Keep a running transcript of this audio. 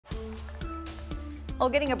Well,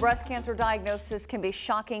 getting a breast cancer diagnosis can be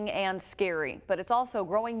shocking and scary, but it's also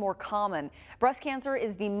growing more common. Breast cancer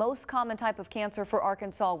is the most common type of cancer for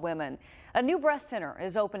Arkansas women. A new breast center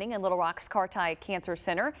is opening in Little Rock's CARTI Cancer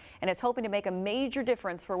Center, and it's hoping to make a major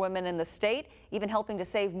difference for women in the state, even helping to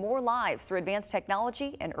save more lives through advanced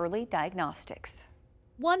technology and early diagnostics.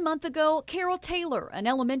 1 month ago, Carol Taylor, an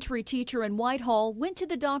elementary teacher in Whitehall, went to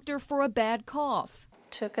the doctor for a bad cough.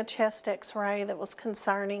 Took a chest x-ray that was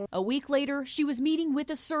concerning. A week later, she was meeting with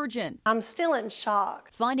a surgeon. I'm still in shock.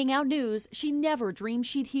 Finding out news she never dreamed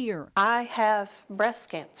she'd hear. I have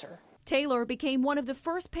breast cancer. Taylor became one of the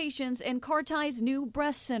first patients in CARTI's new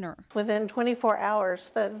breast center. Within 24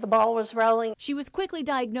 hours, the ball was rolling. She was quickly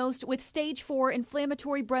diagnosed with stage 4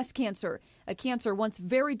 inflammatory breast cancer, a cancer once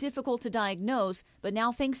very difficult to diagnose, but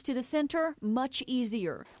now thanks to the center, much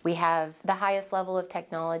easier. We have the highest level of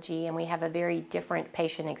technology and we have a very different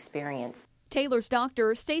patient experience. Taylor's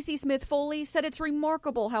doctor, Stacy Smith-Foley, said it's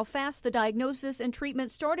remarkable how fast the diagnosis and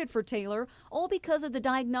treatment started for Taylor, all because of the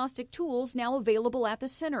diagnostic tools now available at the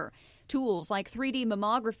center. Tools like 3D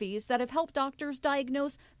mammographies that have helped doctors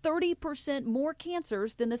diagnose 30% more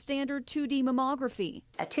cancers than the standard 2D mammography.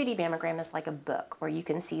 A 2D mammogram is like a book where you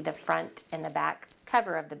can see the front and the back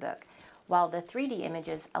cover of the book, while the 3D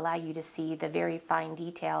images allow you to see the very fine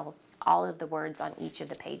detail, all of the words on each of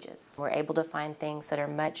the pages. We're able to find things that are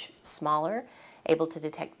much smaller, able to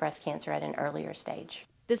detect breast cancer at an earlier stage.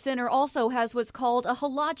 The center also has what's called a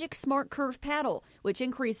hologic smart curve paddle, which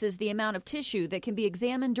increases the amount of tissue that can be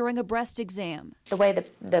examined during a breast exam. The way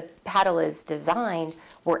the paddle is designed,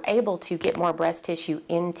 we're able to get more breast tissue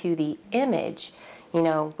into the image. You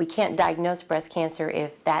know, we can't diagnose breast cancer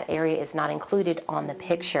if that area is not included on the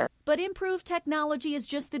picture. But improved technology is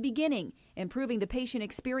just the beginning. Improving the patient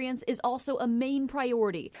experience is also a main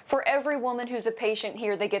priority. For every woman who's a patient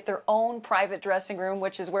here, they get their own private dressing room,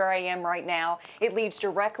 which is where I am right now. It leads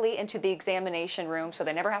directly into the examination room, so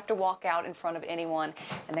they never have to walk out in front of anyone.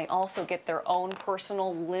 And they also get their own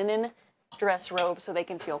personal linen dress robe so they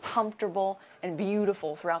can feel comfortable and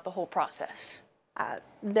beautiful throughout the whole process. I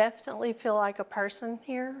definitely feel like a person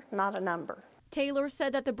here, not a number. Taylor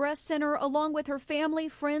said that the breast center, along with her family,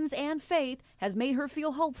 friends, and faith, has made her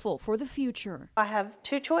feel hopeful for the future. I have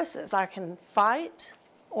two choices. I can fight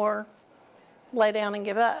or lay down and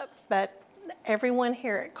give up. But everyone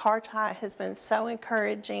here at CARTI has been so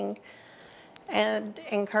encouraging and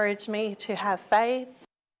encouraged me to have faith.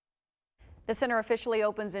 The center officially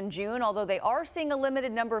opens in June, although they are seeing a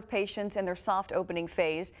limited number of patients in their soft opening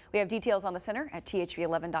phase. We have details on the center at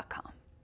thv-11.com.